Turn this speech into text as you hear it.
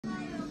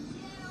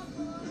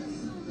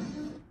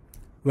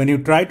When you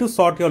try to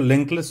sort your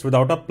linked list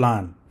without a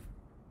plan,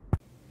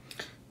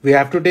 we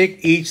have to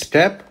take each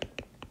step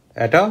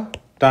at a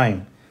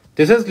time.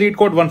 This is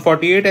Leetcode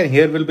 148 and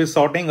here we'll be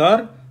sorting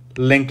our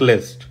linked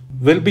list.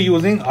 We'll be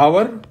using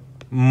our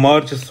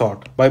merge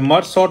sort. By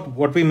merge sort,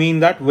 what we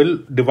mean that we'll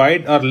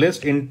divide our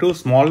list into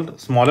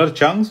smaller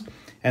chunks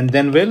and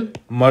then we'll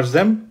merge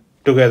them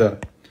together.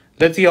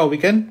 Let's see how we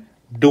can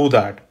do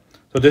that.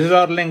 So this is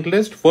our linked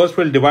list. First,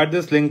 we'll divide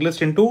this linked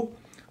list into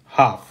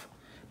half.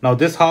 Now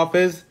this half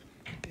is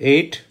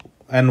 8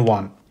 and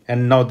 1.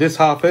 And now this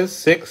half is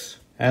 6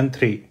 and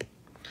 3.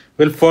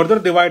 We'll further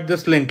divide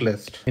this linked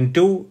list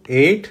into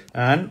 8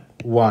 and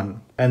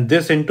 1. And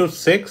this into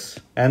 6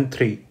 and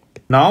 3.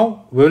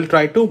 Now we'll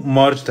try to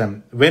merge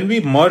them. When we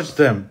merge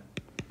them,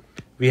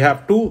 we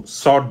have to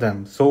sort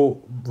them.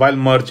 So while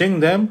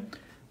merging them,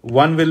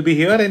 1 will be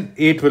here and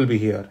 8 will be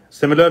here.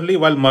 Similarly,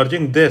 while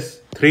merging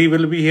this, 3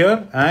 will be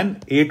here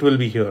and 8 will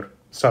be here.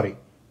 Sorry,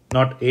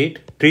 not 8.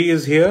 3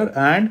 is here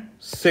and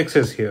 6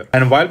 is here.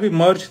 And while we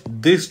merge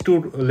these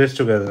two lists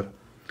together,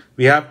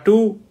 we have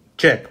to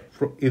check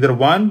for either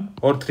 1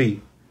 or 3.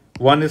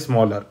 1 is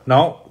smaller.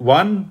 Now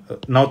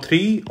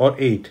 3 or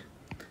 8.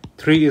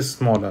 3 is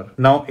smaller.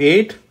 Now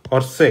 8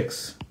 or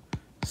 6.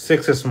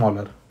 6 is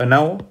smaller. And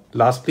now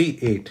lastly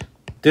 8.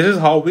 This is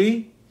how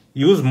we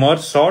use merge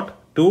sort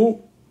to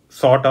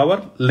sort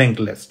our linked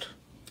list.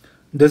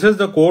 This is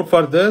the code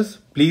for this.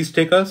 Please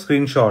take a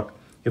screenshot.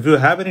 If you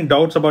have any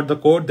doubts about the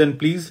code, then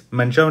please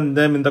mention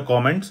them in the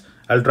comments.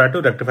 I'll try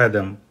to rectify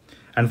them.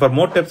 And for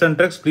more tips and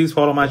tricks, please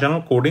follow my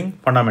channel Coding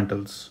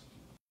Fundamentals.